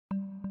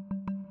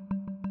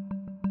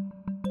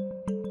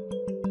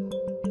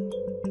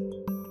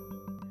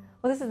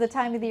Well, this is the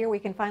time of the year we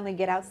can finally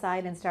get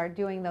outside and start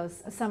doing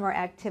those summer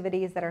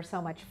activities that are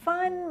so much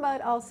fun,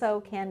 but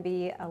also can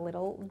be a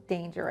little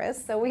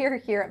dangerous. So we are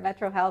here at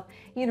Metro Health,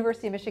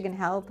 University of Michigan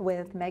Health,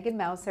 with Megan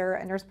Mouser,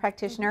 a nurse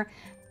practitioner.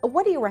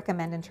 What do you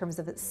recommend in terms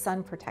of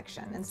sun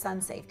protection and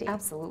sun safety?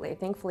 Absolutely.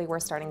 Thankfully, we're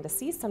starting to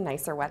see some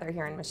nicer weather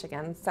here in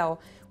Michigan. So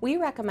we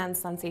recommend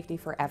sun safety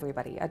for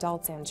everybody,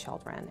 adults and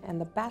children. And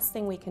the best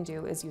thing we can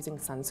do is using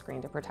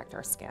sunscreen to protect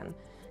our skin.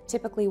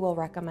 Typically, we'll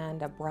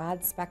recommend a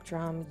broad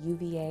spectrum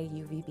UVA,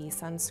 UVB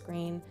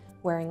sunscreen,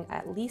 wearing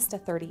at least a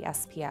 30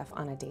 SPF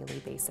on a daily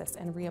basis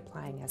and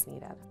reapplying as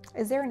needed.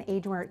 Is there an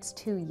age where it's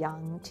too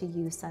young to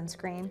use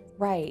sunscreen?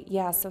 Right,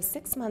 yeah, so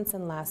 6 months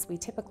and less, we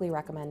typically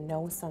recommend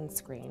no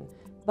sunscreen,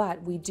 but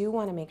we do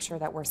want to make sure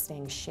that we're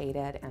staying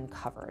shaded and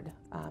covered.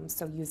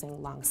 So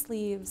using long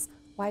sleeves,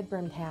 wide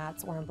brimmed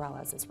hats, or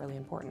umbrellas is really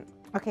important.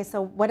 Okay,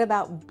 so what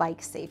about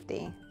bike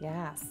safety?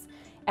 Yes.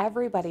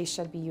 Everybody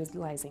should be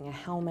utilizing a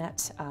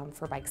helmet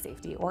for bike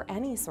safety, or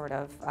any sort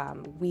of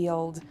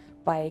wheeled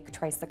bike,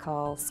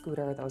 tricycle,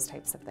 scooter, those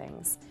types of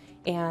things.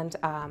 And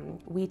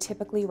we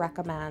typically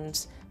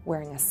recommend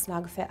wearing a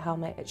snug fit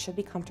helmet. It should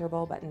be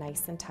comfortable but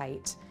nice and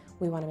tight.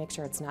 We want to make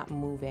sure it's not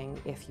moving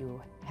if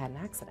you had an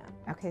accident.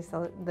 Okay,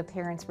 so the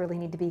parents really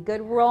need to be good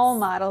role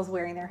models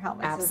wearing their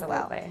helmets Absolutely.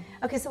 as well.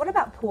 Okay, so what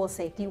about pool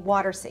safety,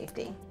 water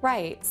safety?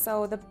 Right,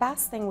 so the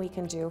best thing we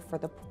can do for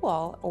the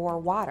pool or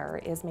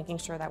water is making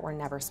sure that we're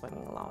never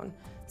swimming alone.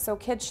 So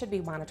kids should be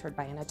monitored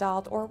by an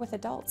adult, or with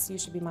adults, you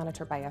should be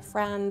monitored by a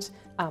friend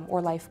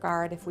or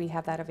lifeguard if we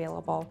have that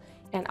available,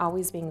 and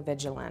always being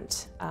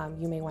vigilant.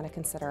 You may want to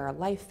consider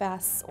life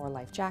vests or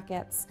life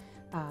jackets,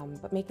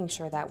 but making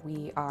sure that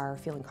we are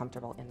feeling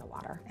comfortable in the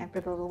water. After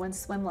the little one,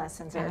 swim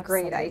lessons are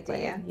Absolutely. a great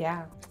idea.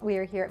 Yeah. We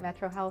are here at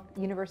Metro Health,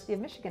 University of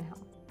Michigan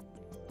Health.